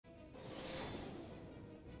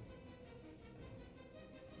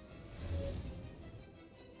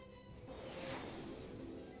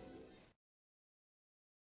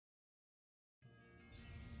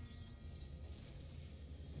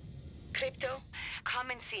Crypto,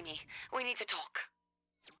 come and see me. We need to talk.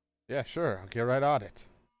 Yeah, sure. I'll get right on it.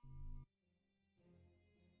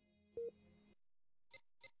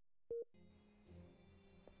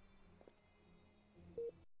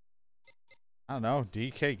 I don't know.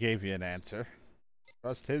 DK gave you an answer.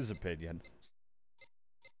 Trust his opinion.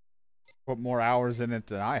 Put more hours in it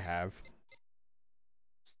than I have.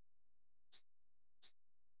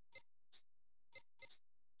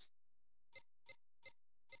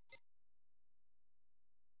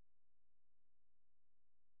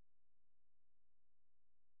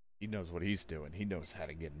 He knows what he's doing. He knows how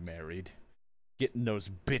to get married. Getting those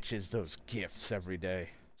bitches those gifts every day.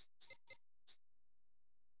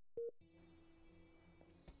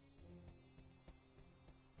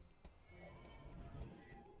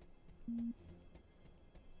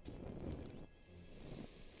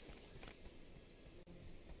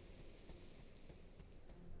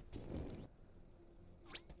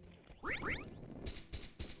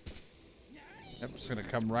 I'm just gonna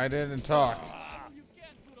come right in and talk.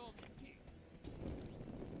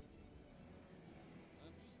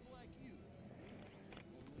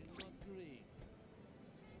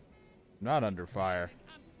 I'm not under fire.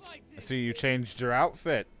 I see you changed your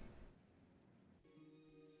outfit.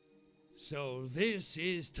 So this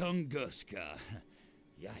is Tunguska.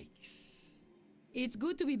 Yikes. It's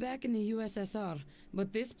good to be back in the USSR,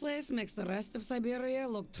 but this place makes the rest of Siberia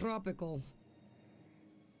look tropical.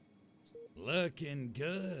 Looking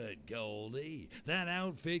good, Goldie. That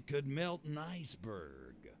outfit could melt an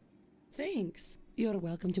iceberg. Thanks. You're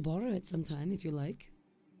welcome to borrow it sometime if you like.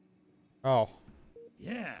 Oh.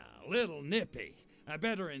 Yeah, little nippy. I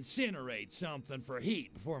better incinerate something for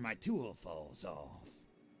heat before my tool falls off.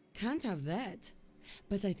 Can't have that.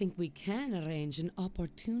 But I think we can arrange an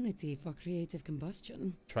opportunity for creative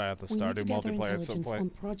combustion. Try out the Stardew multiplayer at some point. On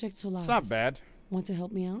Project Solaris. It's not bad. Want to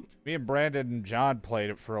help me out? Me and Brandon and John played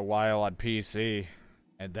it for a while on PC,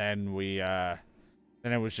 and then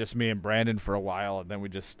then it was just me and Brandon for a while, and then we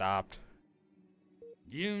just stopped.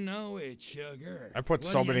 You know it, sugar. I put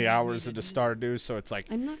so many hours into Stardew, so it's like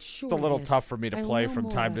I'm not sure it's a little yet. tough for me to I'll play know from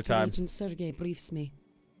more time to after time. Agent Sergei briefs me.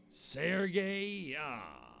 Sergei?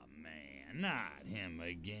 Ah, man, not him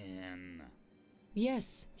again.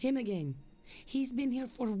 Yes, him again. He's been here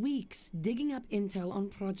for weeks, digging up intel on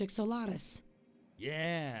Project Solaris.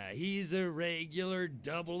 Yeah, he's a regular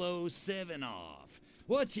 007 off.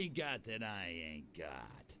 What's he got that I ain't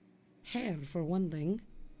got? Hair, for one thing.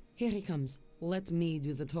 Here he comes. Let me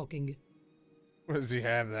do the talking. What does he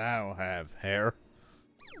have that I don't have? Hair?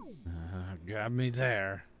 Got me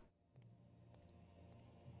there.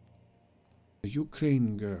 The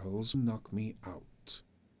Ukraine girls knock me out.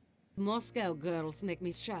 Moscow girls make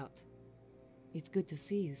me shout. It's good to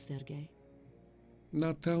see you, Sergei.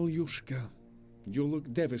 Natalyushka, you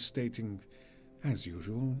look devastating, as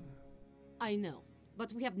usual. I know,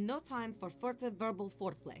 but we have no time for further verbal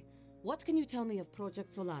foreplay. What can you tell me of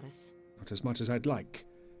Project Solaris? Not as much as I'd like.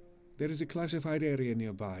 There is a classified area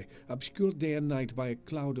nearby, obscured day and night by a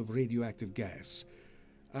cloud of radioactive gas.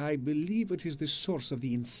 I believe it is the source of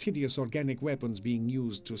the insidious organic weapons being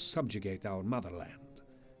used to subjugate our motherland.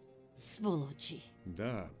 Svolochi.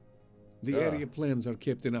 Da. The area plans are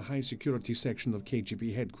kept in a high-security section of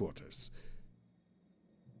KGB headquarters.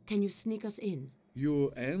 Can you sneak us in?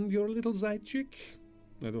 You and your little Zaychik?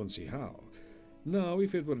 I don't see how. Now,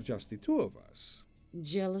 if it were just the two of us...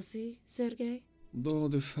 Jealousy, Sergei? Though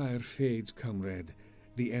the fire fades, comrade,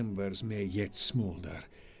 the embers may yet smolder,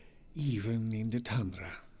 even in the tundra.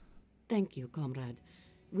 Thank you, comrade.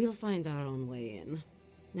 We'll find our own way in.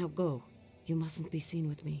 Now go. You mustn't be seen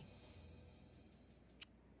with me.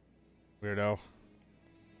 Weirdo.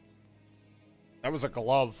 That was a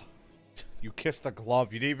glove. You kissed a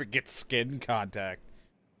glove. You didn't even get skin contact.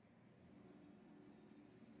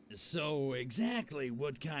 So exactly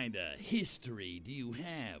what kind of history do you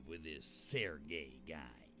have with this Sergei guy?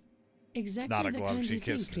 Exactly. It's not a the glove. kind She you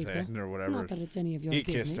kissed think, his Rita. hand or whatever. Not that it's any of your He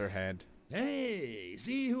business. kissed her hand. Hey,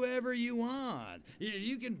 see whoever you want.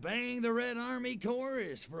 You can bang the Red Army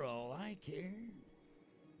chorus for all I care.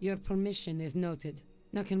 Your permission is noted.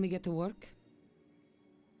 Now can we get to work?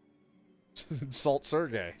 Insult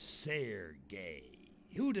Sergei. Sergei.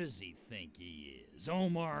 Who does he think he is?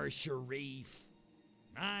 Omar Sharif?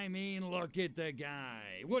 I mean, look at the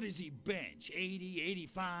guy. What does he bench? 80,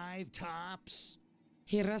 85 tops?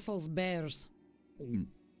 He wrestles bears.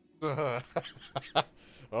 Oh.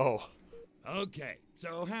 Okay,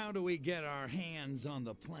 so how do we get our hands on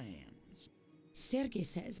the plans? Sergei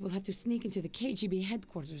says we'll have to sneak into the KGB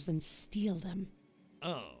headquarters and steal them.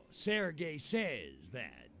 Oh, Sergei says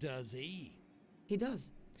that, does he? He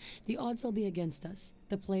does. The odds will be against us.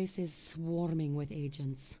 The place is swarming with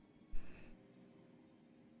agents.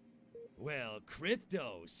 Well,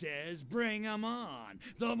 Crypto says bring 'em on.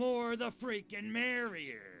 The more the freaking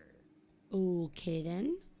merrier. Okay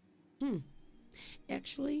then.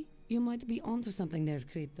 Actually, you might be onto something there,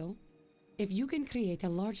 Crypto. If you can create a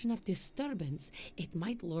large enough disturbance, it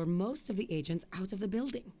might lure most of the agents out of the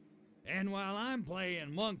building. And while I'm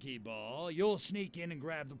playing monkey ball, you'll sneak in and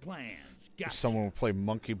grab the plans. Gotcha. Someone will play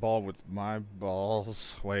monkey ball with my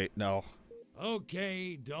balls. Wait, no.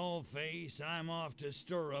 Okay, dollface, I'm off to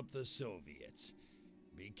stir up the Soviets.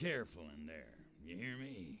 Be careful in there, you hear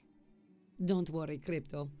me? Don't worry,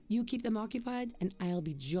 Crypto. You keep them occupied, and I'll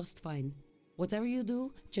be just fine. Whatever you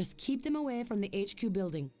do, just keep them away from the HQ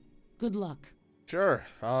building. Good luck. Sure,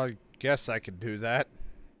 I guess I could do that.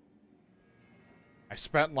 I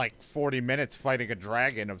spent like 40 minutes fighting a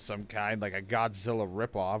dragon of some kind, like a Godzilla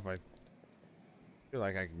ripoff. I feel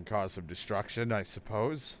like I can cause some destruction, I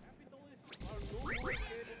suppose.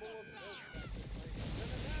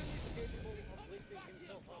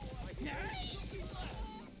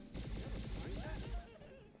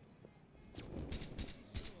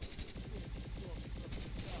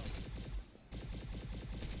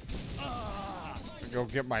 Go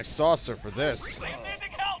get my saucer for this.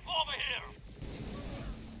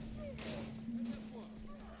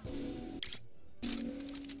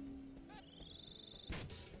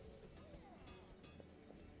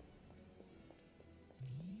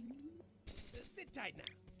 Sit tight now.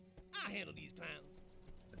 I'll handle these clowns.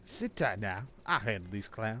 Sit tight now. I'll handle these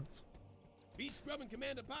clowns. Beat scrubbing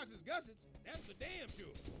Commander Parks' gussets. That's for damn sure.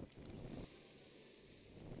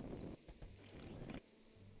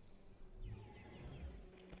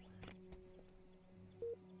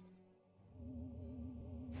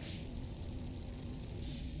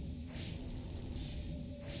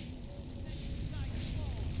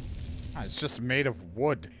 It's just made of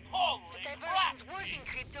wood. The diversion's working,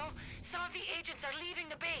 Crypto. Some of the agents are leaving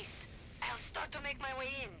the base. I'll start to make my way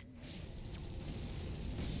in.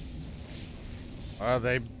 Well,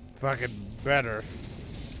 they fucking better.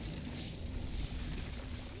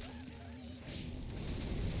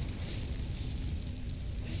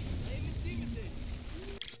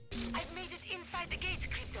 I've made it inside the gates,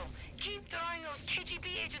 Crypto. Keep throwing those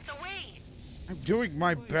KGB agents away. I'm doing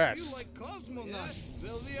my You best. like cosmonauts.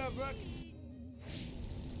 Well, they are right.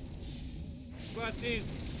 But these...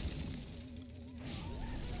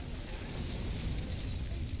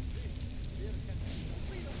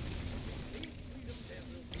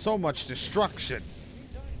 So much destruction.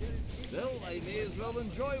 Well, I may as well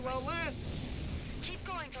enjoy while last. Keep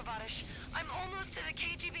going, Tovarish. I'm almost to the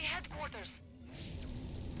KGB headquarters.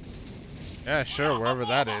 Yeah, sure, wherever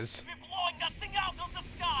that is. We're blowing that thing out of the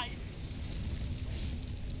sky.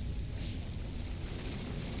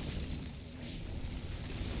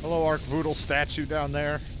 Hello, Archvoodle statue down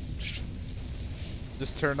there.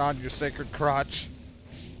 Just turn on your sacred crotch.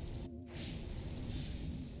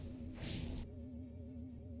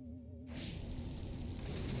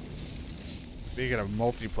 Speaking of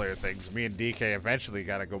multiplayer things, me and DK eventually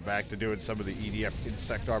gotta go back to doing some of the EDF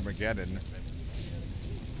Insect Armageddon.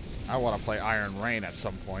 I want to play Iron Rain at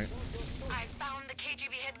some point. I found the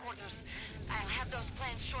KGB headquarters. I'll have those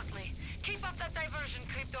plans shortly. Keep up that diversion,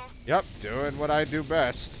 Crypto. Yep, doing what I do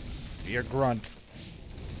best. Be a grunt.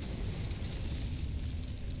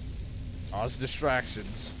 Cause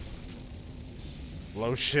distractions.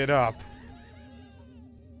 Blow shit up.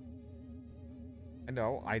 I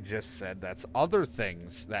know, I just said that's other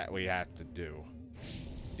things that we have to do.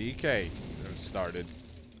 DK started.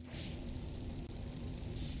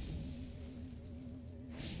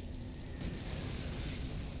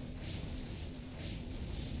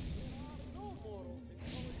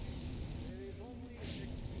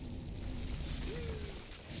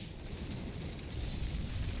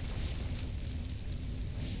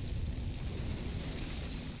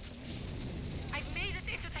 I've made it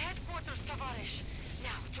into the headquarters, Tovarish.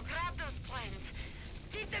 Now, to grab those plans.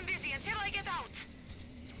 Keep them busy until I get out.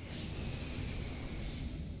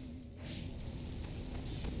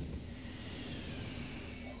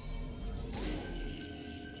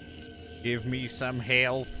 Give me some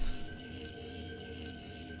health.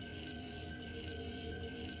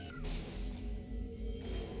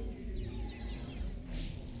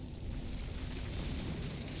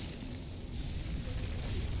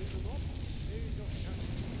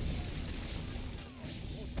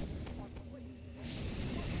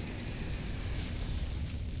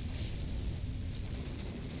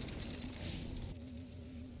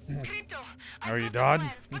 Crypto, Are you I've got the done?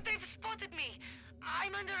 plans, but they've spotted me.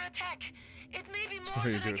 I'm under attack. It may be So more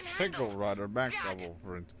you than I do a can single handle. run or max Dad, level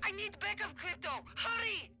for it. I need backup, Crypto.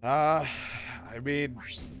 Hurry! I mean,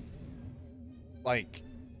 like,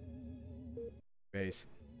 base.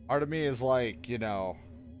 Part of me is like, you know,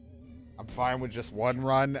 I'm fine with just one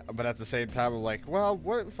run, but at the same time, I'm like, well,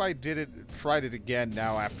 what if I tried it again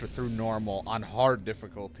now after through normal on hard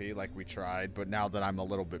difficulty, like we tried, but now that I'm a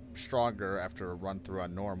little bit stronger after a run through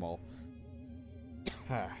on normal,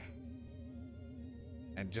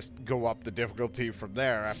 and just go up the difficulty from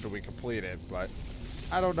there after we complete it. But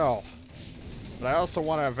I don't know. But I also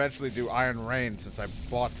want to eventually do Iron Rain since I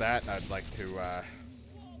bought that. I'd like to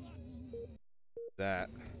that.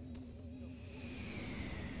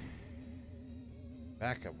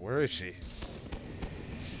 Backup, where is she?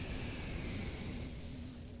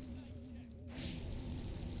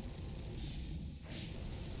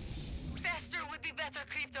 Faster would be better,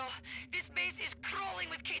 Crypto. This base is crawling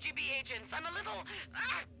with KGB agents. I'm a little,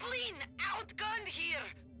 clean, outgunned here.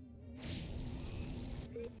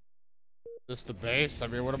 This the base? I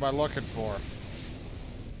mean, what am I looking for?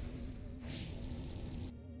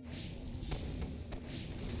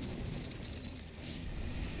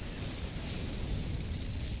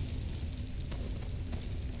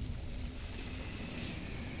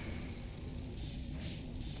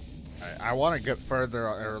 I want to get further,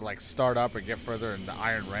 or like start up and get further into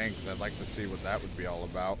Iron Rain, because I'd like to see what that would be all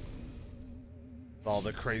about. All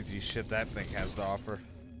the crazy shit that thing has to offer.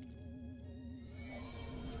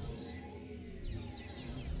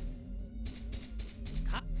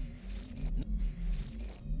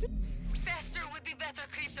 Faster would be better,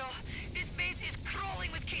 Crypto. This base is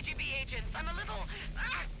crawling with KGB agents. I'm a little,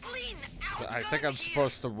 clean, So outgunned I think I'm here.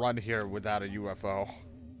 supposed to run here without a UFO.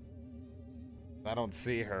 I don't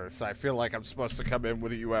see her, so I feel like I'm supposed to come in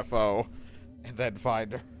with a UFO and then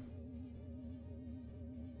find her.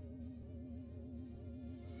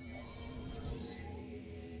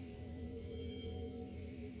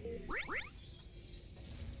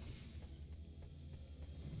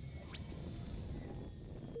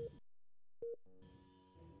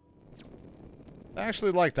 I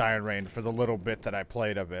actually liked Iron Rain for the little bit that I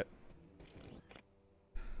played of it.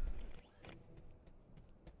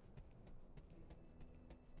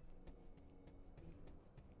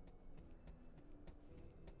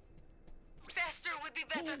 Faster would be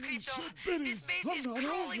better, Holy Crypto. shit, This Benny's. base I'm is not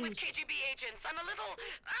crawling with homeless. KGB agents. I'm a little,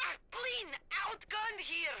 clean, outgunned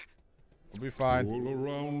here. We'll be fine. All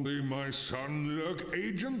around thee, my son, lurk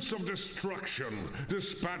agents of destruction,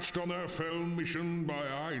 dispatched on their fell mission by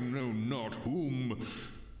I know not whom.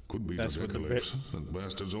 Could be That's the with the Nicholas. That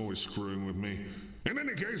bastard's always screwing with me. In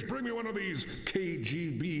any case, bring me one of these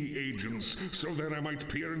KGB agents, so that I might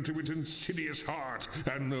peer into its insidious heart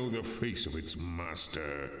and know the face of its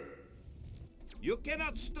master. You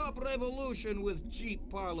cannot stop revolution with cheap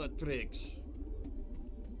parlor tricks.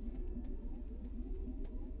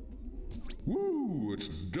 Woo, it's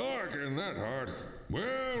dark in that heart.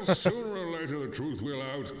 Well, sooner or later the truth will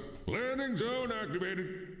out. Landing zone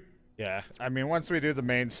activated. Yeah, I mean, once we do the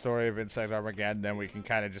main story of Inside Armageddon, then we can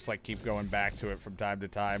kind of just like keep going back to it from time to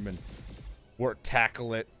time and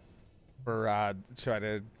tackle it for try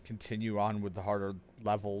to continue on with the harder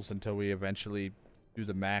levels until we eventually do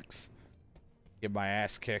the max. Get my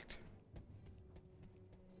ass kicked.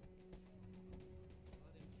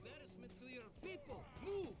 Embarrassment to your people.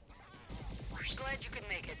 Move. Glad you could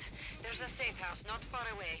make it. There's a safe house not far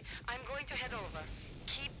away. I'm going to head over.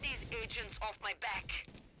 Keep these agents off my back.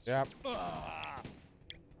 Yep.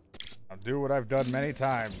 I'll do what I've done many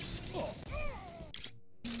times. I'm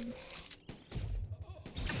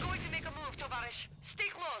going to make a move, Tovarish. Stay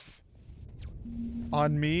close.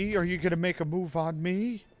 On me? Are you gonna make a move on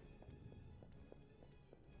me?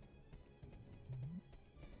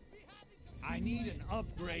 I need an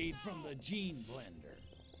upgrade from the gene blender.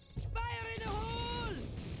 Fire in the hole!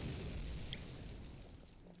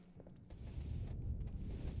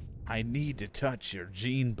 I need to touch your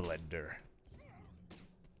gene blender.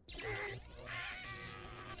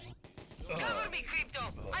 Cover me, Crypto.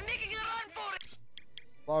 I'm making a run for it.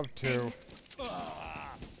 Love to.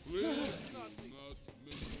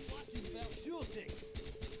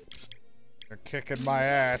 You're kicking my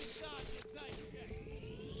ass.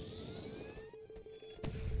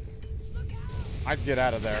 I'd get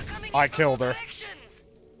out of there. I killed her.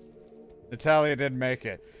 Natalia didn't make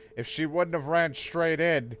it. If she wouldn't have ran straight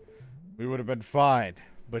in, we would have been fine.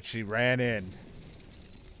 But she ran in.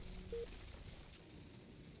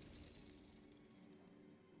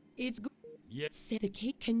 It's good. Yeah. Say the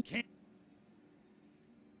cake can.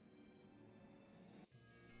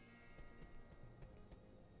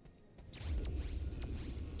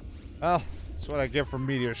 Well, that's what I get for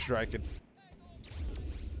meteor striking.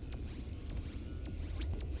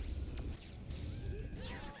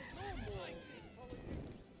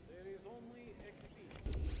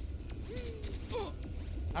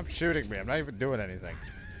 I'm shooting me. I'm not even doing anything.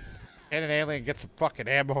 Can an alien get some fucking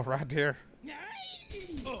ammo around here?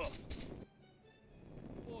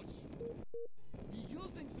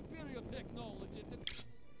 Using superior technology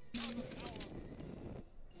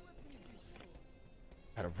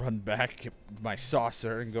Gotta run back, get my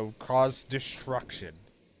saucer, and go cause destruction.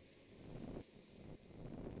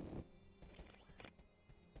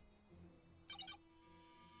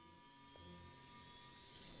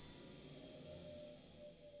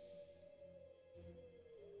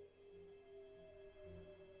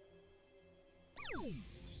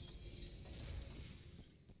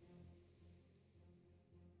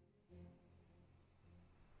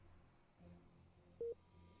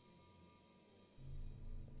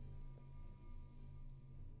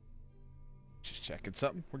 Just checking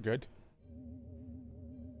something. We're good.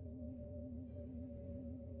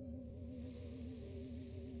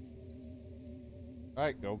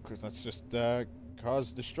 Alright, go, because let's just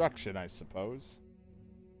cause destruction, I suppose.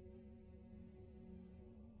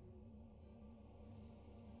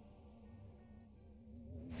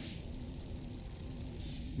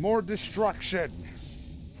 More destruction!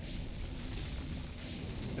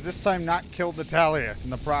 And this time not kill Natalia in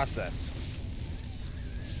the process.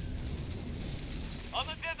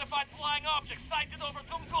 unidentified flying object sighted over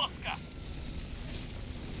Tunguska.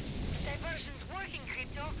 Diversion's working,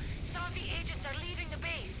 Crypto. Some of the agents are leaving the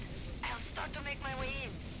base. I'll start to make my way in.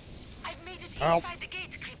 I've made it inside the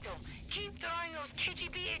gates, Crypto. Keep throwing those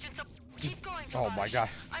KGB agents up. Keep going, Oh my god.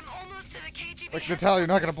 I'm almost to the KGB. Like, Natalia, you're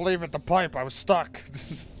not gonna believe it. The pipe. I was stuck.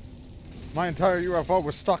 My entire UFO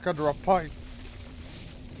was stuck under a pipe.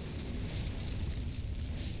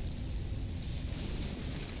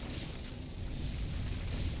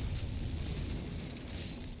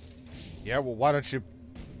 Yeah, well, why don't you,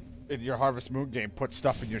 in your Harvest Moon game, put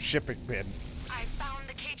stuff in your shipping bin? I found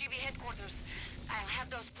the KGB headquarters. I'll have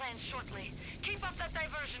those plans shortly. Keep up that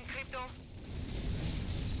diversion, Crypto.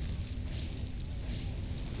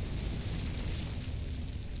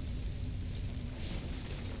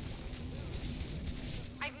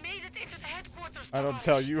 I've made it into the headquarters. I don't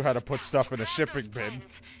tell you how to put stuff in a shipping bin.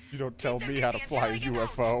 You don't tell me how to fly a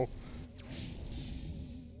UFO.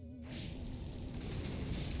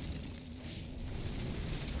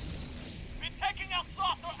 We're taking our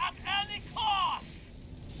saucer at any cost!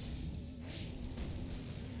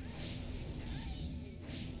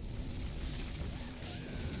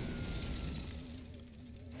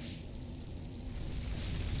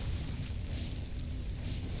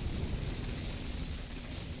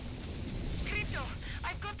 Crypto,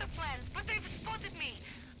 I've got the plans, but they've spotted me.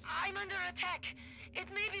 I'm under attack. It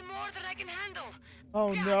may be more than I can handle.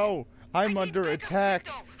 Oh God, no, I'm I need under backup, attack.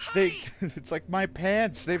 Crypto. They, Hurry! it's like my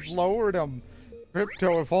pants. They've lowered them.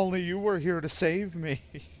 Crypto, if only you were here to save me.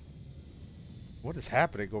 What is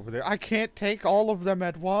happening over there? I can't take all of them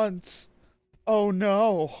at once. Oh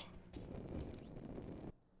no.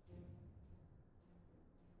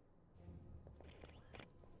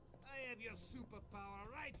 I have your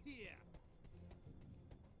superpower right here.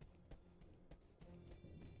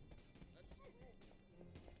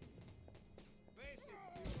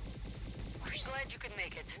 Glad you could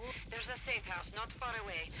make it. There's a safe house not far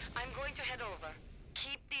away. I'm going to head over.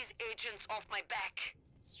 Keep these agents off my back.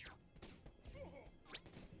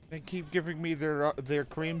 They keep giving me their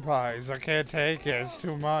cream pies. I can't take it. It's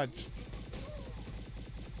too much.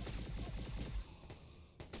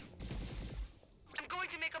 I'm going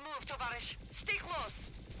to make a move, Tovarish. Stay close.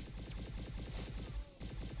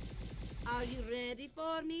 Are you ready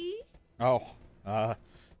for me? Oh,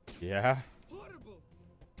 yeah. Horrible.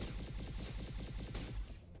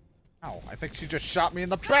 Ow, I think she just shot me in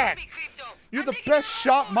the Cover back. me, Crypto. You're I'm the taking best a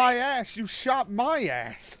shot run my for it. ass. You shot my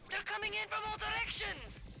ass. They're coming in from all directions.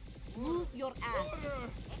 Move your ass.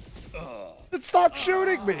 Then stop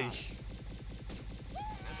shooting me.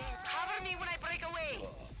 Cover me when I break away.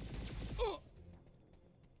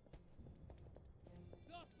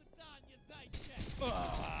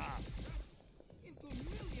 Into a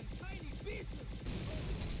million tiny pieces.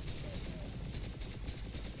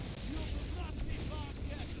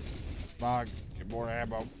 Come on, get more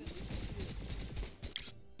ammo.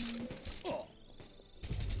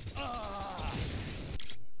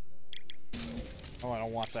 Oh, I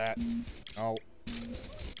don't want that. Oh.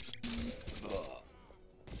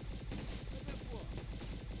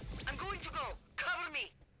 I'm going to go. Cover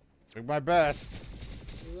me. Do my best.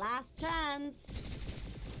 Last chance.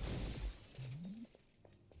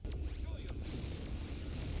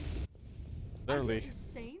 Literally,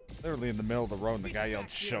 Insane? literally in the middle of the road, the guy yelled,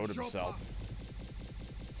 "Showed himself."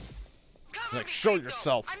 Cover Like, me, show Crypto.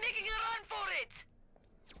 yourself. I'm making a run for it.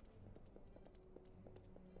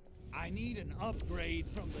 need an upgrade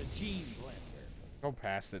from the gene blender. Go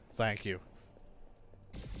past it. Thank you.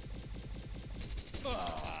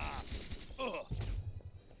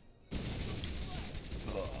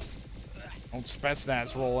 Don't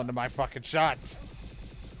Spetsnaz roll into my fucking shots.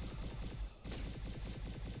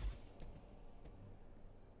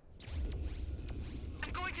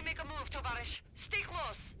 I'm going to make a move, Tovarish. Stay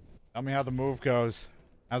close. Tell me how the move goes.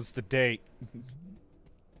 How's the date?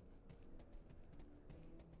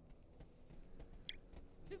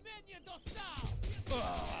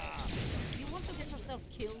 You want to get yourself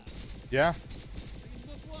killed? Yeah?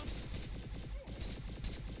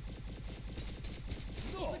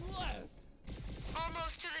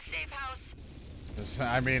 Almost to the safe house.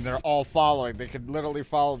 I mean, they're all following. They could literally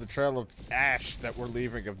follow the trail of ash that we're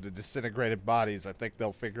leaving of the disintegrated bodies. I think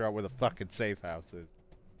they'll figure out where the fucking safe house is.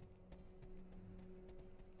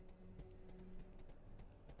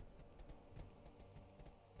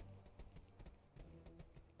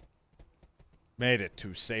 Made it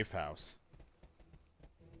to safe house.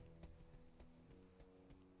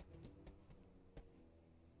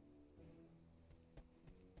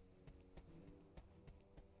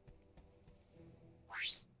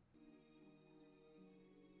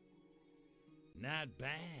 Not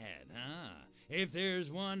bad, huh? If there's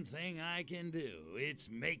one thing I can do, it's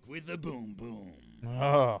make with the boom boom.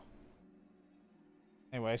 Oh.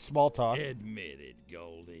 Anyway, small talk. Admit it,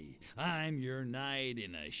 Goldie. I'm your knight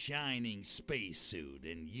in a shining spacesuit,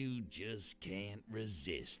 and you just can't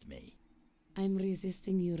resist me. I'm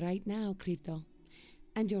resisting you right now, Crypto.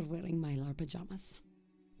 And you're wearing Mylar pajamas.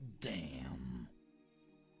 Damn.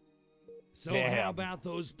 So Damn. how about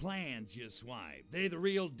those plans you swiped? They the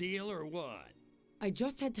real deal or what? I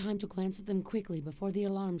just had time to glance at them quickly before the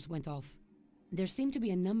alarms went off. There seemed to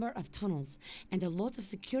be a number of tunnels and a lot of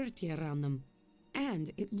security around them.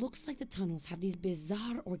 And it looks like the tunnels have these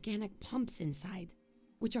bizarre organic pumps inside,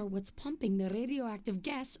 which are what's pumping the radioactive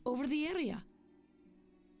gas over the area.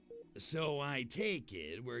 So I take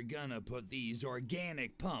it we're gonna put these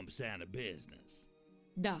organic pumps out of business.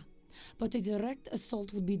 Duh, but a direct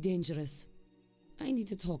assault would be dangerous. I need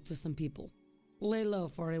to talk to some people. Lay low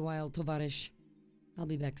for a while, Tovarish. I'll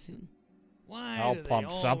be back soon. Why I'll do they pump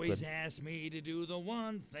always something. ask me to do the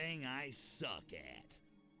one thing I suck at?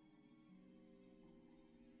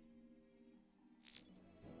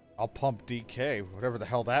 I'll pump DK, whatever the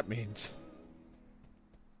hell that means.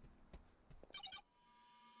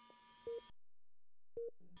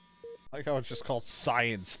 I like how it's just called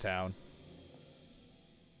Science Town.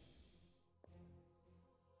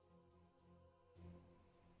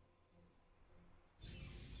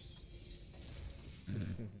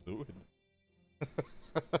 Do it.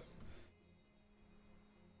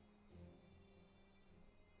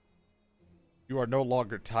 You are no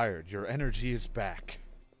longer tired. Your energy is back.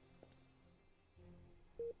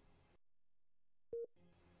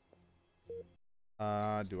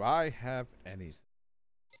 Do I have anything?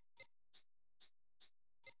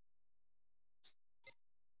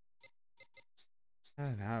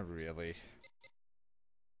 Not really.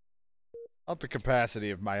 Not the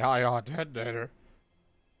capacity of my ion detonator.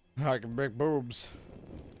 I can make boobs.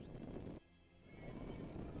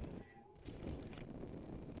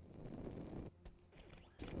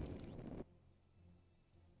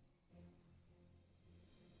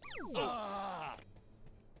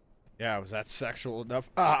 Yeah, was that sexual enough?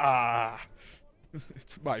 Ah!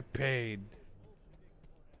 It's my pain.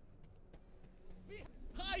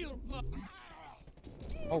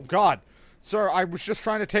 Oh God, sir, I was just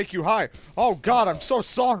trying to take you high. Oh God, I'm so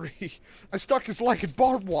sorry. I stuck his leg in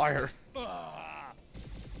barbed wire.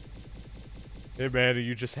 Hey man, are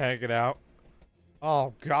you just hanging out?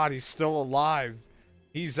 Oh God, he's still alive.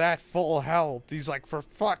 He's at full health. He's like, for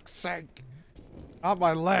fuck's sake, not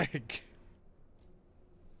my leg.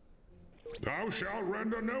 Thou shalt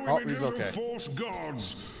render no Oh, images he's okay. of false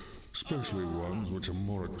gods, especially ones which are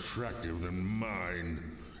more attractive than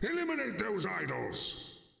mine. Eliminate those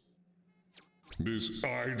idols. This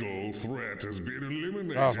idol threat has been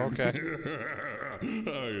eliminated. Oh, okay.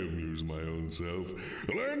 I amuse my own self.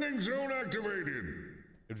 Landing zone activated.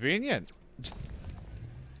 Convenient.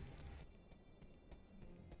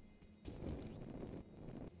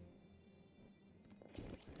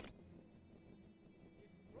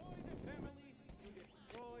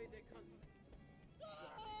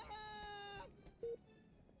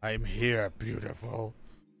 I'm here, beautiful.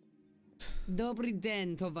 Dobry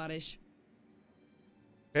den, Tovarish.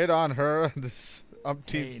 Hit on her this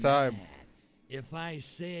umpteenth Hey, time. Matt, if I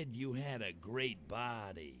said you had a great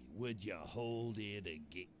body, would you hold it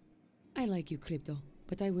again? I like you, Crypto,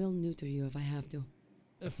 but I will neuter you if I have to.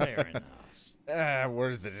 Fair enough.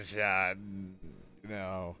 Worth it a shot.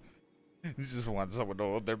 No. You just want someone to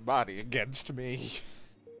hold their body against me.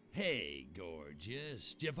 Hey,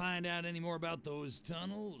 gorgeous. Did you find out any more about those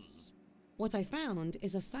tunnels? What I found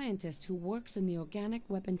is a scientist who works in the organic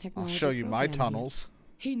weapon I'll technology show you my program tunnels.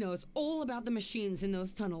 here. He knows all about the machines in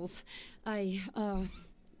those tunnels. I,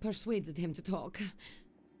 persuaded him to talk.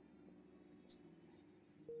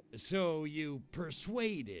 So you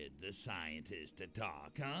persuaded the scientist to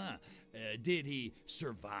talk, huh? Did he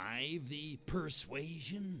survive the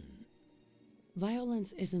persuasion?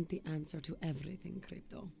 Violence isn't the answer to everything,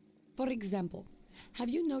 Crypto. For example, have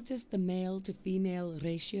you noticed the male to female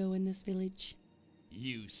ratio in this village?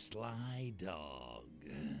 You sly dog.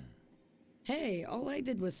 Hey, all I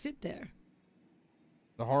did was sit there.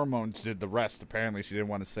 The hormones did the rest. Apparently, she didn't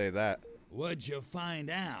want to say that. What'd you find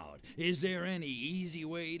out? Is there any easy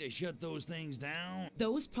way to shut those things down?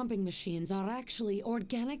 Those pumping machines are actually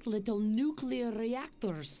organic little nuclear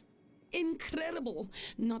reactors. Incredible!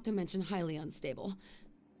 Not to mention highly unstable.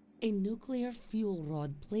 A nuclear fuel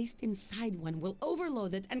rod placed inside one will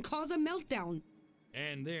overload it and cause a meltdown.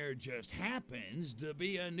 And there just happens to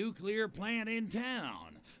be a nuclear plant in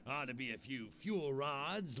town. Ought to be a few fuel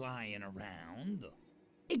rods lying around.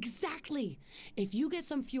 Exactly! If you get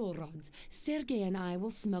some fuel rods, Sergei and I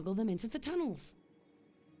will smuggle them into the tunnels.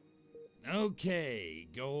 Okay,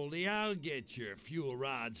 Goldie, I'll get your fuel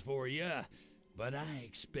rods for you, but I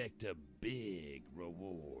expect a big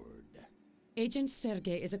reward. Agent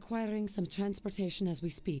Sergei is acquiring some transportation as we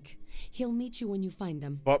speak. He'll meet you when you find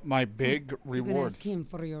them. But my big You reward. can ask him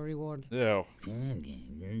for your reward. Ew.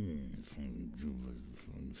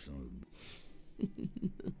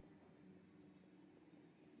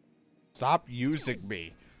 Stop using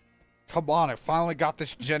me. Come on, I finally got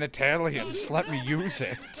this genitalia. Just let me use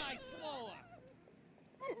it.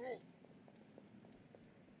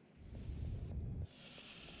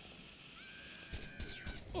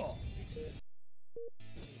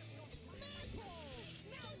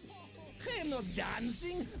 I'm not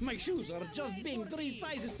dancing. My shoes are just being 3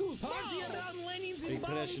 sizes too small. Party around Lenin's in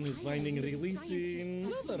Depression is finding release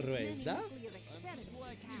in other ways, da? But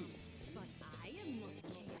I am not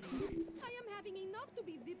caring. I am having enough to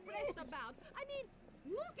be depressed about. I mean,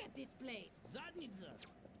 look at this place. Zadnica.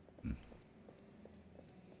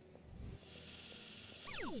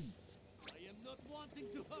 I am not wanting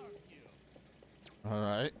to hurt you. All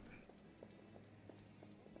right.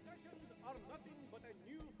 Sessions are nothing but a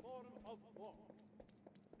new form of war.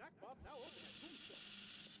 Snackpop now open at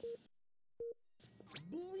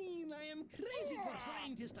Bleen, I am crazy for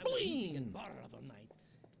scientists. I was eating in bar other night.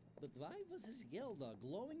 But why was his Gelda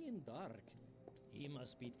glowing in dark? He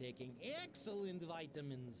must be taking excellent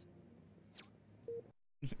vitamins.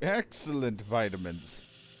 Excellent vitamins.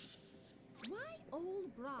 Why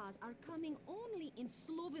old bras are coming only in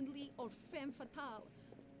slovenly or femme fatale?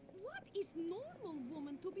 What is normal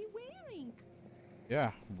woman to be wearing?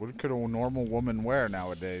 Yeah, what could a normal woman wear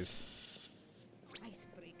nowadays?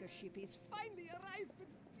 Icebreaker ship is finally arrived with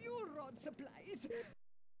fuel rod supplies.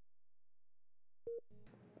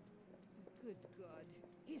 Good God.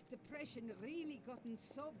 Has depression really gotten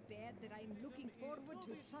so bad that I'm looking forward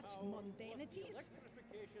to such mundanities? I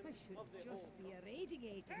should just be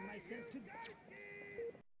irradiating myself to...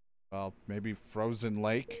 Well, maybe Frozen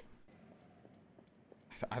Lake?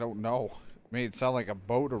 I don't know. Made it sound like a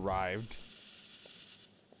boat arrived.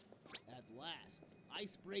 At last,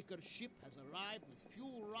 icebreaker ship has arrived with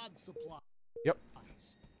fuel rod supply. Yep.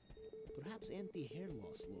 Perhaps anti-hair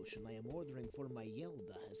loss lotion I am ordering for my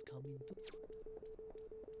Yelda has come into...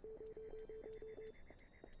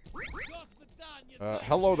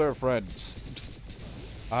 Hello there, friends.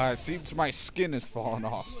 It seems my skin has fallen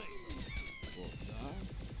off.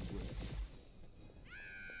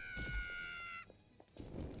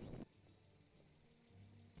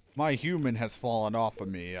 My human has fallen off of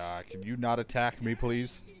me. Can you not attack me,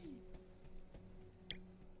 please?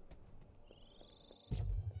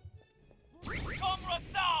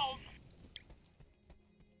 Comrade down!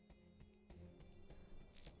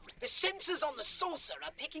 The sensors on the saucer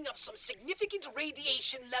are picking up some significant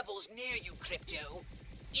radiation levels near you, Crypto.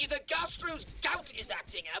 Either Gastro's gout is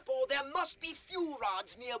acting up, or there must be fuel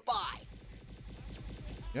rods nearby.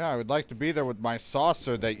 Yeah, I would like to be there with my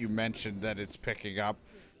saucer that you mentioned that it's picking up,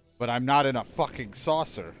 but I'm not in a fucking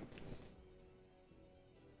saucer.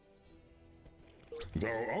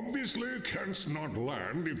 Thou obviously canst not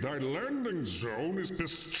land if thy landing zone is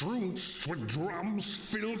bestrewn with drums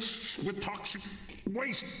filled with toxic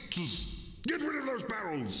wastes. Get rid of those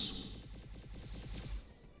barrels!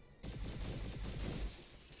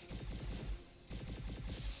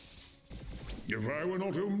 If I were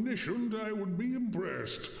not omniscient, I would be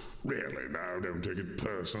impressed. Really, now, don't take it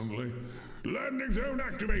personally. Landing zone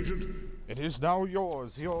activated. It is now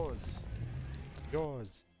yours, yours.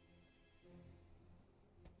 Yours.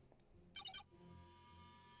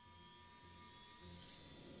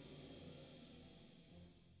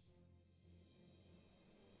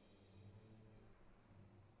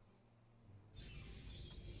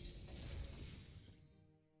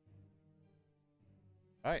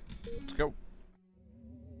 Alright, let's go.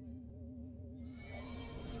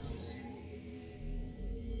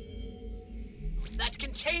 That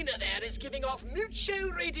container there is giving off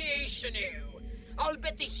mucho radiation. I'll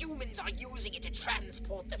bet the humans are using it to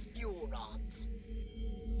transport the fuel rods.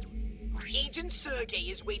 Agent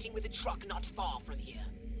Sergey is waiting with a truck not far from here.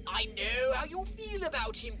 I know how you feel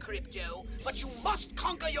about him, Crypto, but you must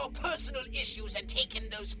conquer your personal issues and take in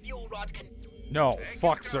those fuel rod No,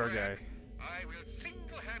 fuck Sergey. I will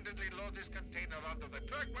single-handedly load this container onto the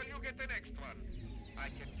truck while you get the next one. I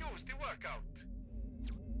can use the workout.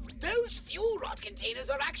 Those fuel rod containers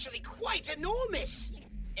are actually quite enormous.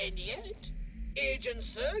 And yet, Agent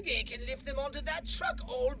Sergey can lift them onto that truck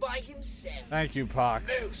all by himself. Thank you, Pox.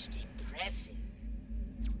 Most impressive.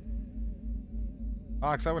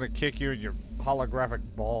 Pox, I'm gonna kick you in your holographic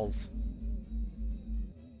balls.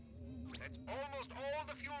 That's almost all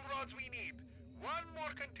the fuel rods we need. One more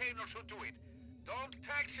container should do it. Don't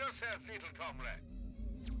tax yourself, little comrade.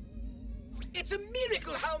 It's a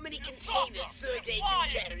miracle how many containers Sergey can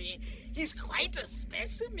carry. He's quite a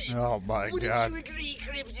specimen. Oh my God. Wouldn't you agree,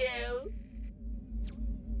 Crypto?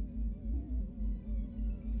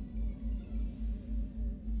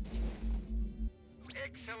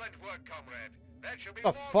 Excellent work, comrade. That should be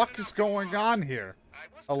What the fuck is going on here?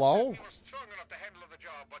 Hello? You were strong enough to handle the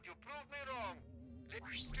job, but you proved me wrong.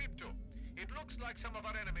 Crypto, it looks like some of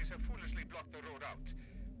our enemies have foolishly blocked the road out.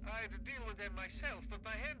 I'd deal with them myself, but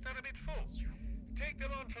my hands are a bit full. Take them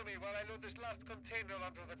on for me while I load this last container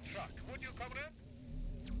onto the truck. Would you, comrade?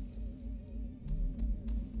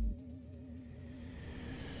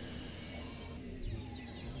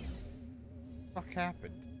 What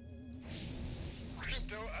happened?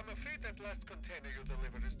 Crypto, I'm afraid that last container you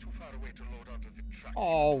delivered is too far away to load onto the truck.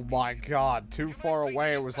 Oh my God, too far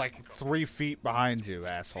away. It was like 3 feet behind you,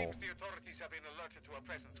 asshole. The authorities have been alerted to our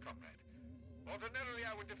presence, comrade. Ordinarily,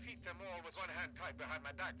 I would defeat them all with one hand tied behind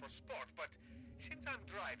my back for sport, but since I'm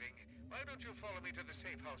driving, why don't you follow me to the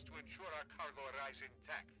safe house to ensure our cargo arrives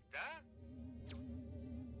intact, huh?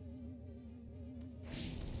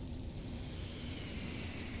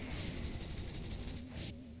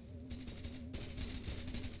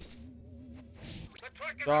 The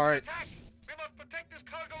truck is under attack! We must protect this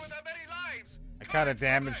cargo with our very lives! I kind of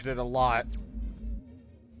damaged it a lot.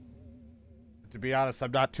 To be honest,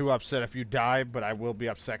 I'm not too upset if you die, but I will be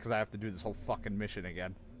upset because I have to do this whole fucking mission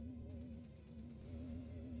again.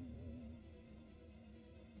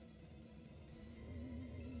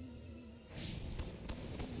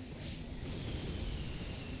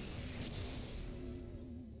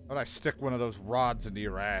 How'd I stick one of those rods into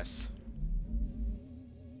your ass?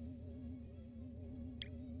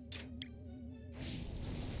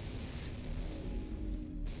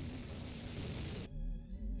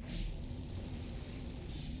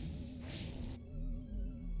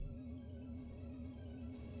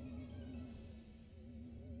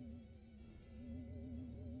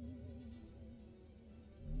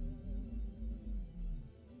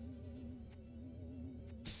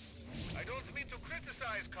 I don't mean to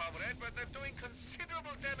criticize, comrade, but they're doing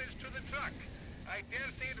considerable damage to the truck. I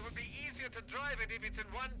dare say it would be easier to drive it if it's in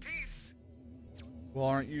one piece. Well,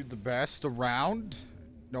 aren't you the best around?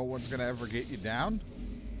 No one's gonna ever get you down?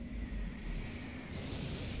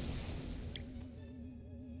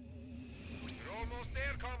 You're almost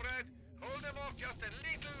there, comrade. Hold them off just a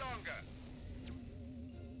little longer.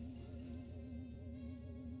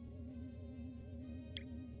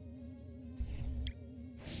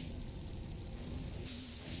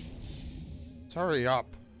 Let's hurry up.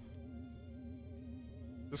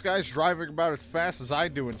 This guy's driving about as fast as I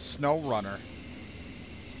do in SnowRunner.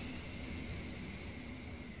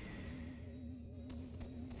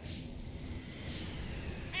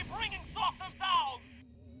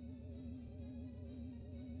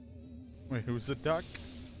 Wait, who's the duck?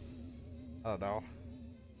 I don't know.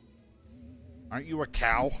 Aren't you a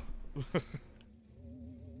cow?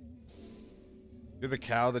 You're the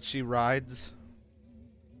cow that she rides?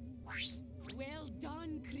 Well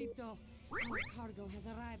done, Crypto. Our cargo has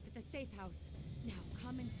arrived at the safe house. Now,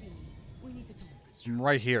 come and see me. We need to talk. I'm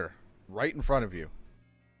right here. Right in front of you.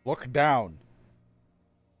 Look down.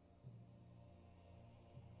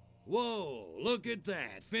 Whoa, look at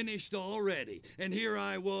that. Finished already. And here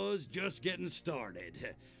I was, just getting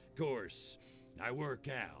started. Of course, I work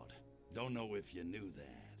out. Don't know if you knew that.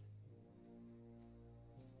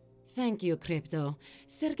 Thank you, Crypto.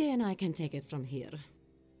 Sergey and I can take it from here.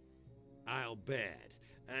 I'll bet.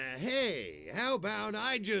 Hey, how about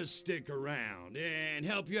I just stick around and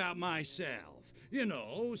help you out myself? You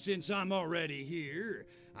know, since I'm already here,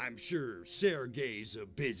 I'm sure Sergey's a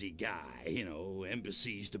busy guy. You know,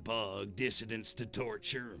 embassies to bug, dissidents to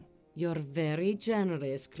torture. You're very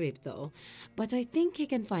generous, Crypto, but I think he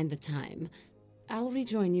can find the time. I'll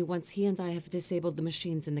rejoin you once he and I have disabled the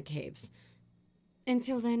machines in the caves.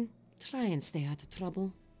 Until then, try and stay out of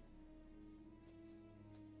trouble.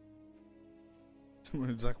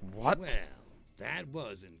 It's like, what? Well, that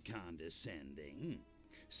wasn't condescending.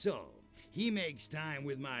 So, he makes time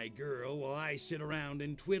with my girl while I sit around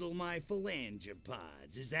and twiddle my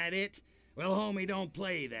phalangopods. Is that it? Well, homie, don't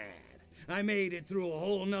play that. I made it through a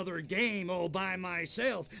whole nother game all by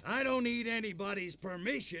myself. I don't need anybody's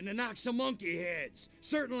permission to knock some monkey heads.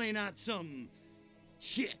 Certainly not some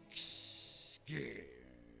chicks.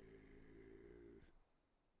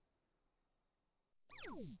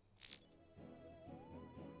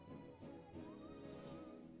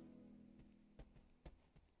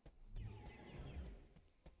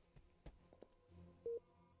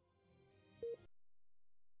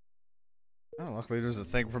 Oh, luckily there's a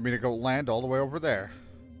thing for me to go land all the way over there.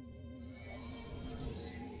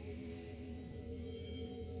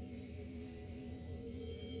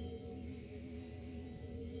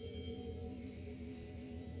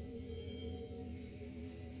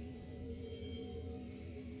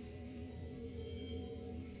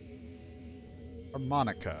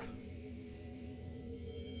 Harmonica.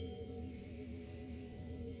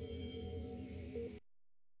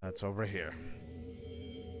 That's over here.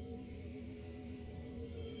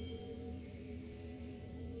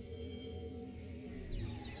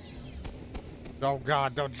 Oh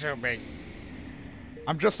God, don't shoot me.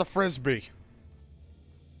 I'm just a frisbee.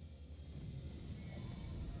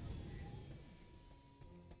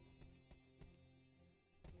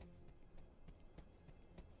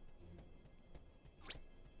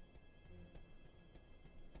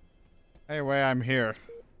 Anyway, I'm here.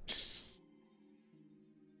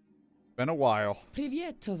 Been a while.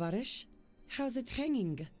 Привет, товарищ. How's it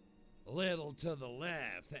hanging? Little to the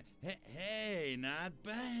left. Hey, not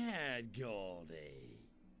bad, Goldie.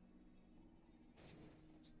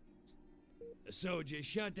 So, did you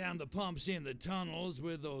shut down the pumps in the tunnels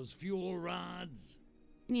with those fuel rods?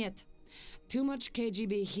 Niet. Too much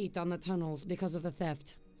KGB heat on the tunnels because of the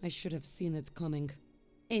theft. I should have seen it coming.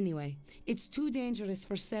 Anyway, it's too dangerous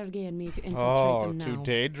for Sergey and me to infiltrate them now. Oh, too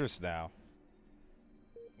dangerous now.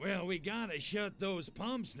 Well, we gotta shut those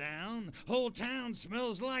pumps down. Whole town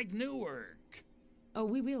smells like Newark. Oh,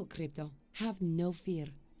 we will, Crypto. Have no fear.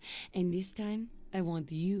 And this time, I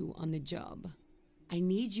want you on the job. I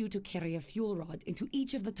need you to carry a fuel rod into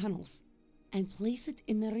each of the tunnels and place it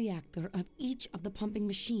in the reactor of each of the pumping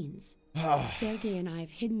machines. Sergey and I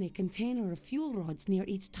have hidden a container of fuel rods near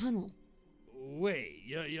each tunnel. Wait,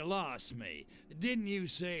 you lost me. Didn't you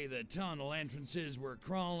say the tunnel entrances were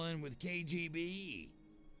crawling with KGB?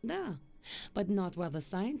 Da, but not while the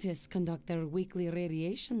scientists conduct their weekly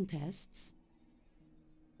radiation tests.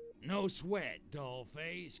 No sweat,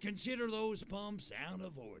 dollface. Consider those pumps out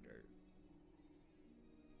of order.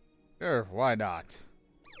 Sure, why not?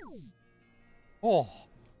 Oh.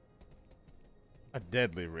 A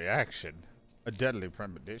deadly reaction. A deadly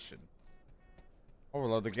premonition.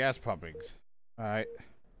 Overload the gas pumpings. Alright.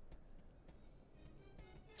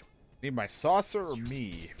 Need my saucer or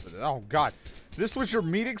me? For the, oh God. This was your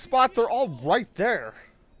meeting spot? They're all right there.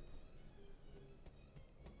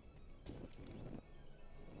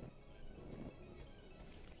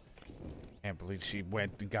 Can't believe she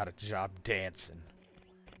went and got a job dancing.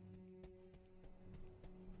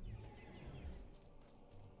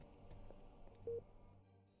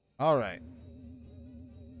 Alright.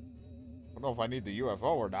 I don't know if I need the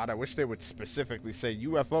UFO or not. I wish they would specifically say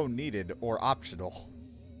UFO needed or optional.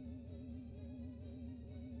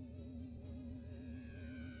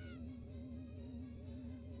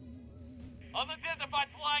 Unidentified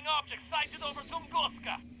flying object sighted over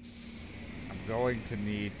Tunguska. I'm going to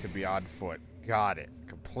need to be on foot. Got it.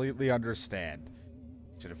 Completely understand.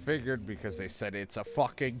 Should have figured because they said it's a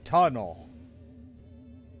fucking tunnel.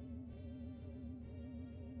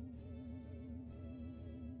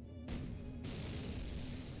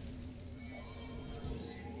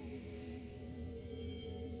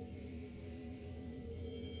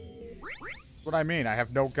 What I mean, I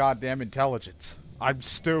have no goddamn intelligence. I'm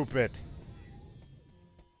stupid.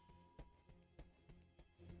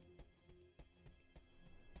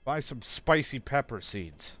 Buy some spicy pepper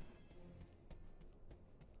seeds.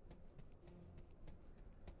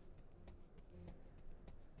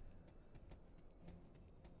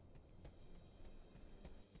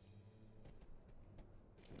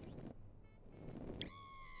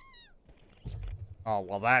 Oh,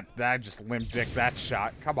 well, that just limp dick that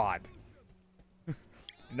shot. Come on. Did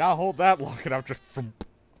not hold that long enough just from...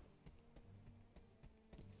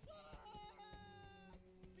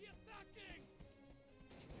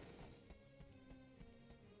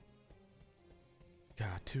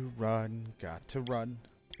 Got to run, got to run.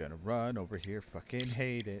 Gonna run over here, fucking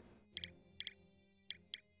hate it.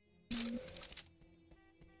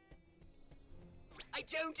 I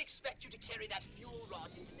don't expect you to carry that fuel rod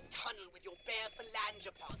into the tunnel with your bare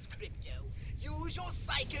phalangopods, Crypto. Use your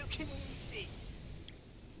psychokinesis.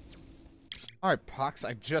 Alright, Pox,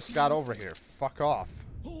 I just got over here. Fuck off.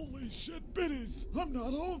 Holy shit, biddies! I'm not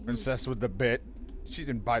homeless! Princess with the bit. She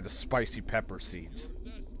didn't buy the spicy pepper seeds.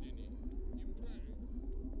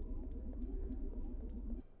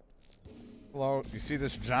 Hello, you see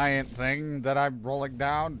this giant thing that I'm rolling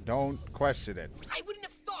down? Don't question it. I wouldn't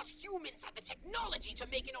have thought humans had the technology to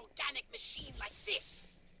make an organic machine like this.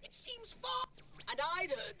 It seems far... And I'd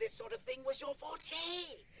heard this sort of thing was your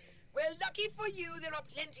forte. Well, lucky for you, there are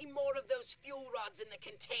plenty more of those fuel rods in the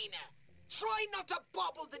container. Try not to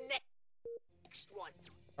bobble the next one.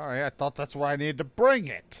 Alright, I thought that's where I needed to bring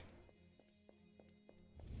it.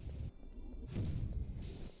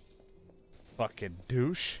 Fucking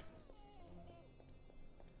douche.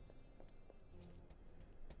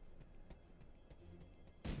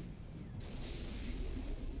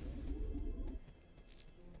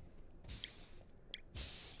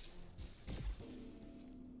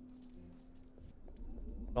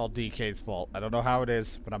 It's all DK's fault. I don't know how it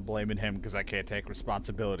is, but I'm blaming him because I can't take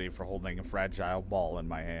responsibility for holding a fragile ball in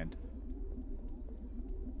my hand.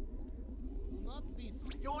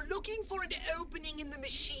 You're looking for an opening in the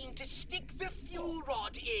machine to stick the fuel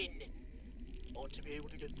rod in. Ought to be able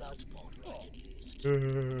to get that part right.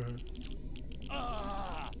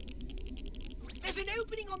 There's an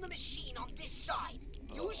opening on the machine on this side.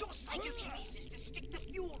 Use your psychokinesis to stick the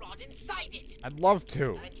fuel rod inside it. I'd love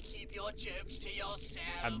to. And keep your jokes to yourself.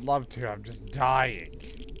 I'd love to. I'm just dying.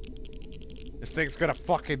 This thing's gonna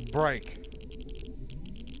fucking break.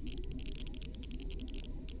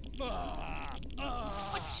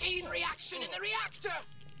 A chain reaction in the reactor!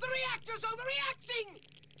 The reactor's overreacting!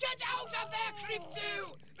 Get out of there,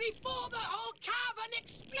 Crypto! Before the whole cavern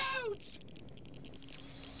explodes!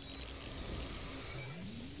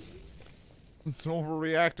 It's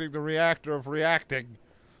overreacting the reactor of reacting.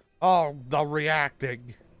 Oh, the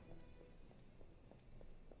reacting.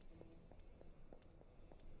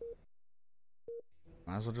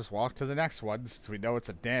 Might as well just walk to the next one since we know it's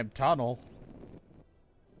a damn tunnel.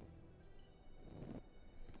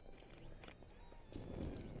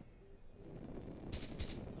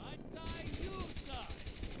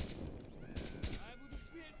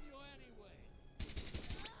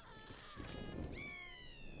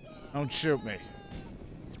 Don't shoot me.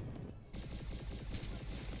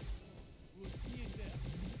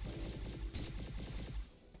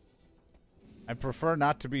 I prefer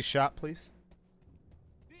not to be shot, please.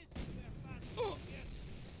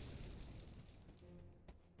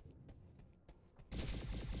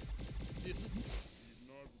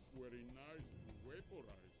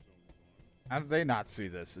 How did they not see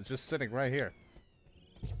this? It's just sitting right here.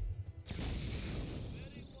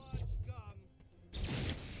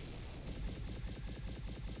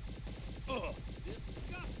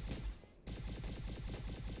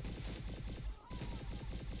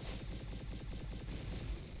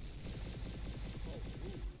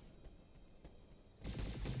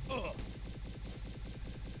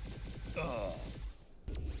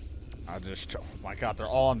 I just, oh my god, they're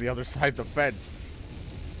all on the other side of the fence.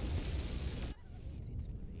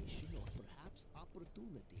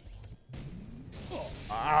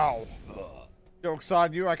 Ow. Joke's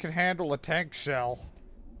on you, I can handle a tank shell.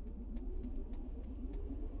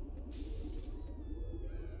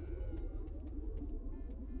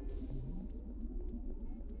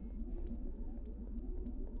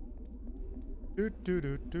 Do do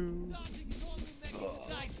do do.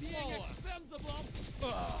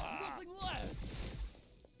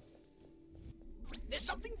 There's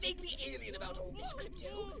something vaguely alien about all this,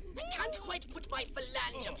 Crypto. I can't quite put my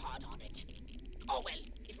phalangopod on it. Oh well,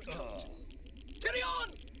 it will come. Carry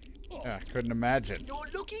on! Yeah, I couldn't imagine. You're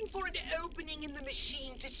looking for an opening in the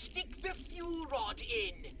machine to stick the fuel rod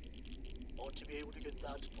in. Ought to be able to get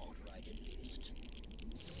that part right at least.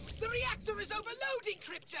 The reactor is overloading,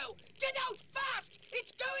 Crypto! Get out fast!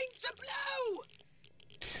 It's going to blow!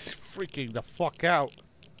 He's freaking the fuck out.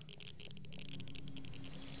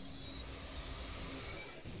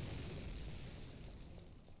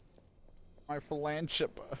 My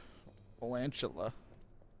phalangula.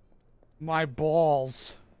 My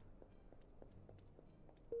balls.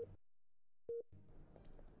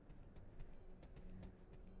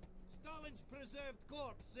 Stalin's preserved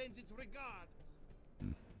corpse sends its regards.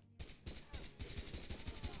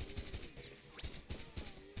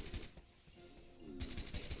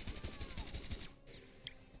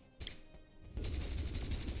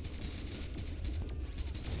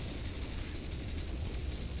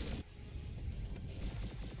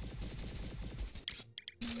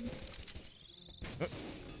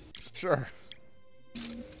 Sure.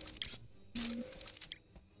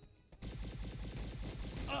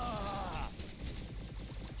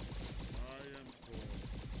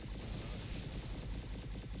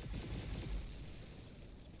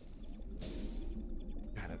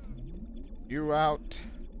 Got it. You out.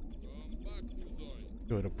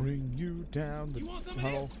 Gonna bring you down the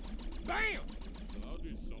tunnel. Bam!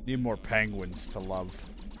 Need more penguins to love.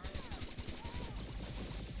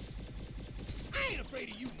 I ain't afraid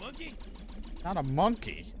of you, monkey. Not a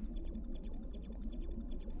monkey.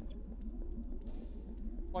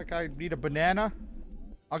 Like I need a banana?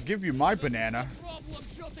 I'll give you my banana. Problem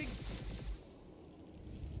shopping.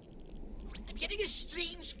 I'm getting a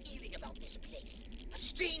strange feeling about this place. A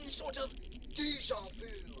strange sort of deja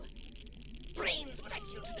vu. Brains would I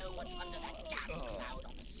kill to know what's under that gas cloud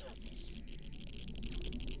on the surface.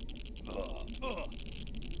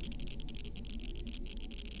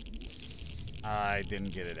 I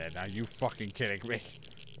didn't get it, Ed. Are you fucking kidding me?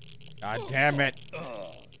 God damn it.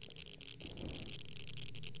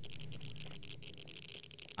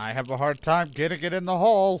 I have a hard time getting it in the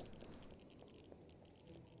hole.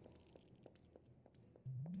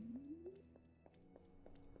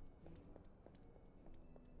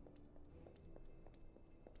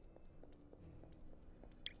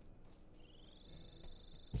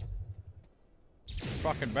 You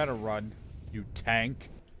fucking better run, you tank.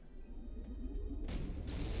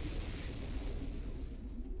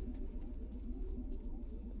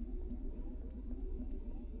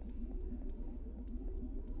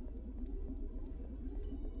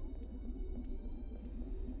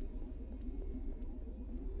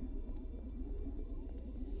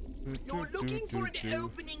 You're looking for an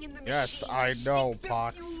opening in the yes, machine I to know, stick the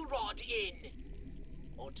Pox. fuel rod in.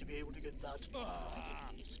 Ought to be able to get that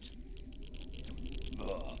fixed.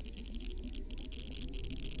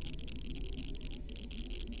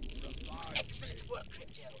 Excellent work,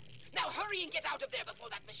 Crypto. Now hurry and get out of there before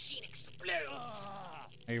that machine explodes.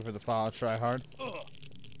 Thank you for the follow, try hard.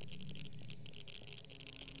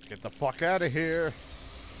 Get the fuck out of here.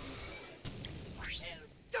 Well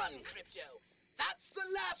done, Crypto. That's the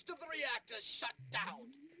last of the reactors shut down.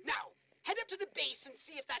 Now, head up to the base and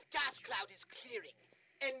see if that gas cloud is clearing.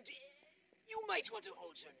 And you might want to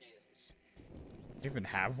hold your nose. Do you even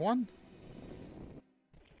have one?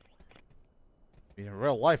 I mean, in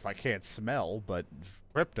real life, I can't smell, but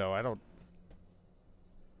crypto, I don't...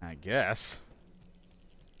 I guess.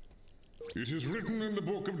 It is written in the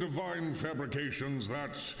Book of Divine Fabrications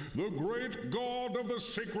that the great god of the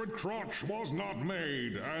sacred crotch was not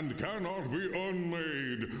made and cannot be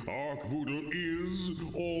unmade. Arkvoodle is,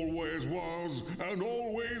 always was, and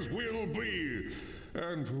always will be.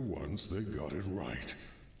 And for once, they got it right.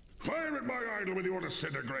 Fire at my idol with your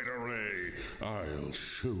disintegrator ray. I'll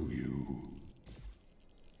show you.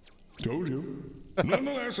 Told you.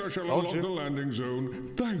 Nonetheless, I shall unlock the landing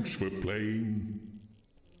zone. Thanks for playing.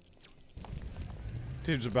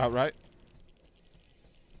 Seems about right.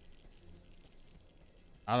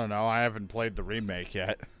 I don't know. I haven't played the remake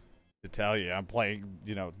yet. To tell you, I'm playing,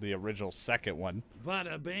 you know, the original second one.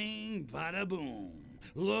 Bada bing, bada boom.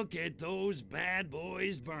 Look at those bad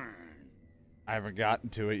boys burn. I haven't gotten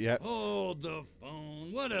to it yet. Hold the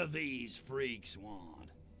phone. What do these freaks want?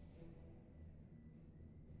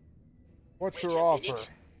 What's Wait your a offer? minute.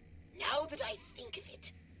 Now that I think of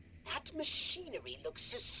it, that machinery looks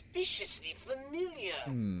suspiciously familiar.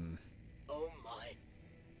 Oh my.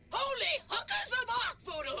 Holy hookers of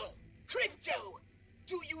Arkvoodle! Crypto,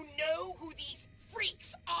 do you know who these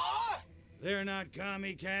freaks are? They're not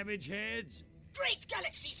commie cabbage heads? Great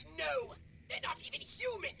galaxies, no! They're not even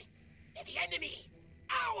human! They're the enemy!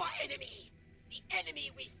 Our enemy! The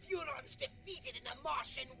enemy we Furons defeated in the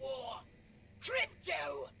Martian War!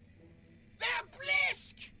 Crypto! They're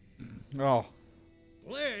Blisk! Oh.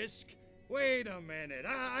 Blisk? Wait a minute.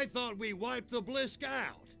 I thought we wiped the Blisk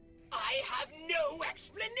out. I have no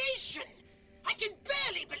explanation! I can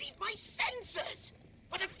barely believe my senses!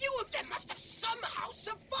 but a few of them must have somehow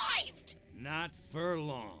survived. Not for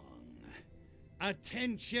long.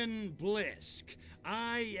 Attention, Blisk.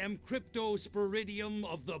 I am Cryptosporidium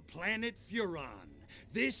of the planet Furon.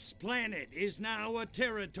 This planet is now a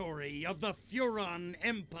territory of the Furon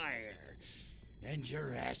Empire. And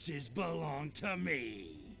your asses belong to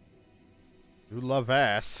me. You love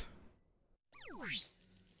ass.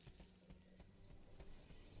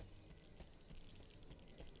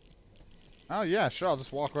 Oh yeah, sure, I'll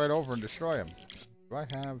just walk right over and destroy him. Do I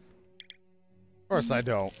have... Of course I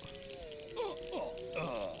don't.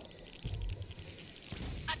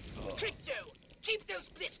 Crypto, keep those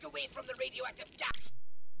Blisk away from the radioactive gas.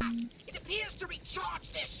 It appears to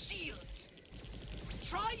recharge their shields.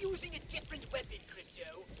 Try using a different weapon,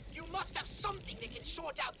 Crypto. You must have something that can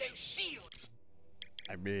short out those shields.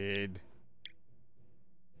 I mean...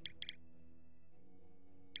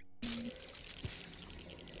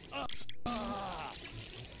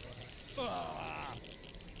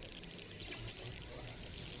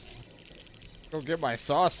 Go get my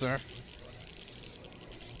saucer.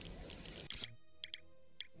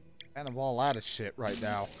 Kind of all out of shit right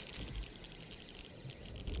now.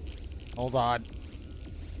 Hold on.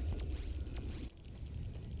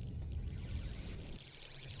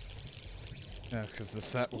 Yeah, because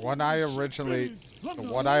the one I originally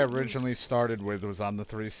started with was on the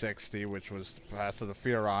 360, which was Path of the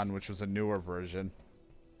Furon, which was a newer version.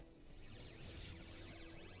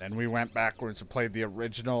 Then we went backwards and played the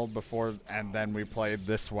original before, and then we played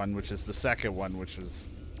this one, which is the second one, which was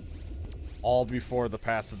all before the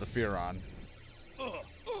Path of the Furon.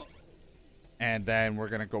 And then we're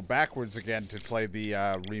gonna go backwards again to play the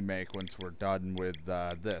remake once we're done with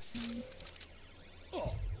this.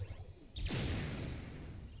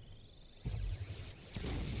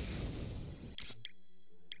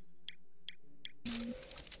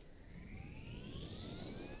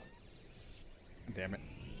 Damn it.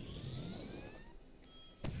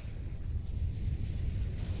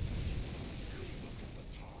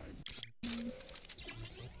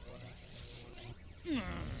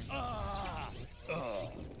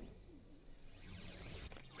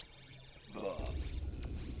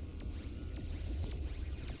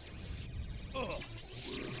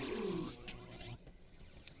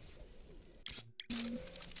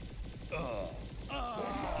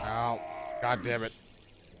 Ow. God damn it.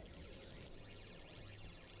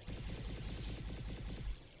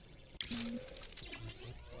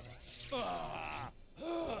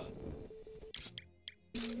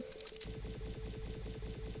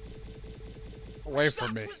 Away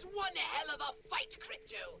from me. That was one hell of a fight,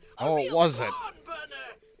 Crypto. Oh, it wasn't.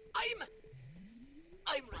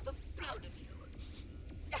 I'm rather proud of you.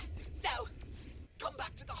 Now, come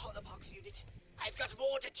back to the Holobox unit. I've got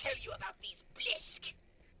more to tell you about these Blisk.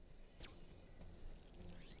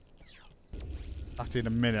 Talk to you in a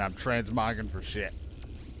minute. I'm transmogging for shit.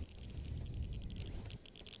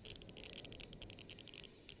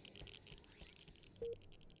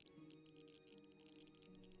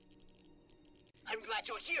 I'm glad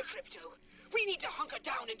you're here, Crypto. We need to hunker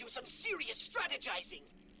down and do some serious strategizing.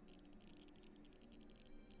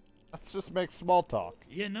 Let's just make small talk.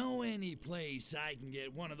 You know any place I can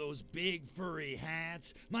get one of those big furry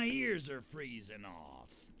hats? My ears are freezing off.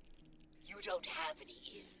 You don't have any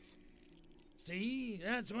ears. See?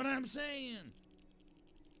 That's what I'm saying.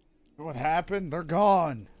 What happened? They're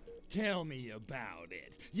gone. Tell me about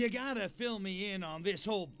it. You gotta fill me in on this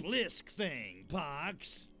whole Blisk thing,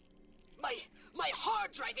 Pox. My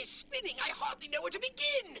hard drive is spinning. I hardly know where to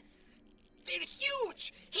begin. They're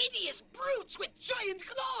huge, hideous brutes with giant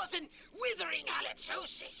claws and withering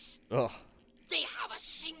halitosis. Ugh. They have a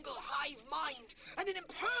single hive mind and an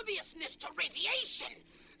imperviousness to radiation.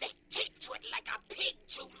 They take to it like a pig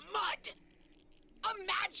to mud.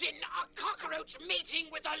 Imagine a cockroach mating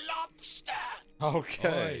with a lobster.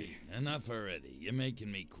 Okay. Oy, enough already. You're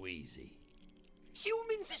making me queasy.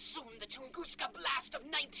 Humans assumed the Tunguska blast of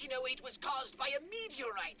 1908 was caused by a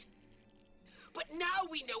meteorite. But now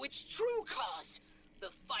we know its true cause.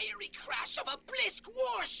 The fiery crash of a Blisk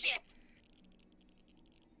warship.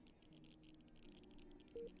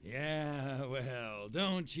 Yeah, well,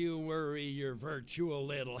 don't you worry your virtual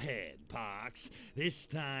little head, Pox. This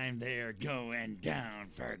time they're going down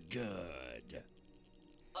for good.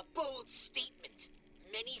 A bold statement.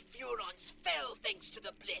 Many Furons fell thanks to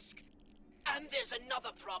the Blisk. And there's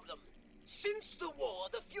another problem. Since the war,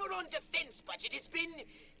 the Furon defense budget has been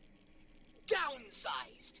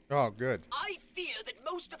downsized. Oh, good. I fear that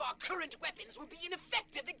most of our current weapons will be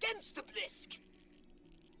ineffective against the Blisk.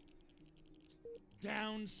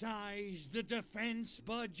 Downsize the defense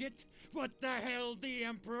budget? What the hell did the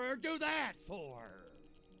Emperor do that for?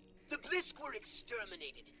 The Blisk were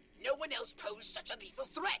exterminated. No one else posed such a lethal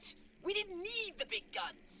threat. We didn't need the big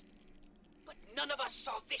guns. But none of us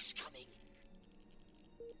saw this coming.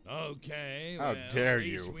 Okay, How well, dare at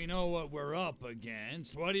least you. we know what we're up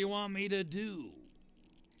against. What do you want me to do?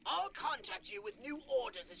 I'll contact you with new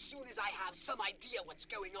orders as soon as I have some idea what's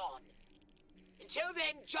going on. Until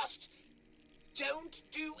then, just don't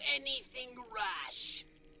do anything rash.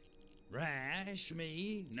 Rash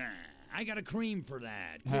me? Nah, I got a cream for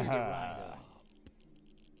that. Cleared it right up.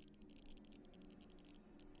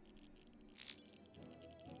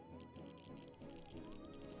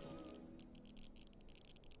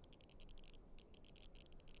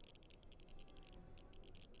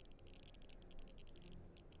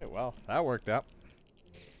 Hey, well, that worked out.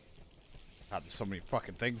 God, there's so many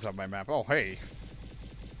fucking things on my map. Oh, hey.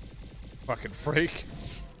 Fucking freak.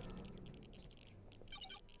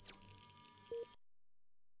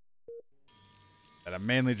 And I'm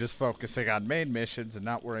mainly just focusing on main missions and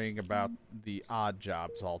not worrying about the odd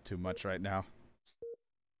jobs all too much right now.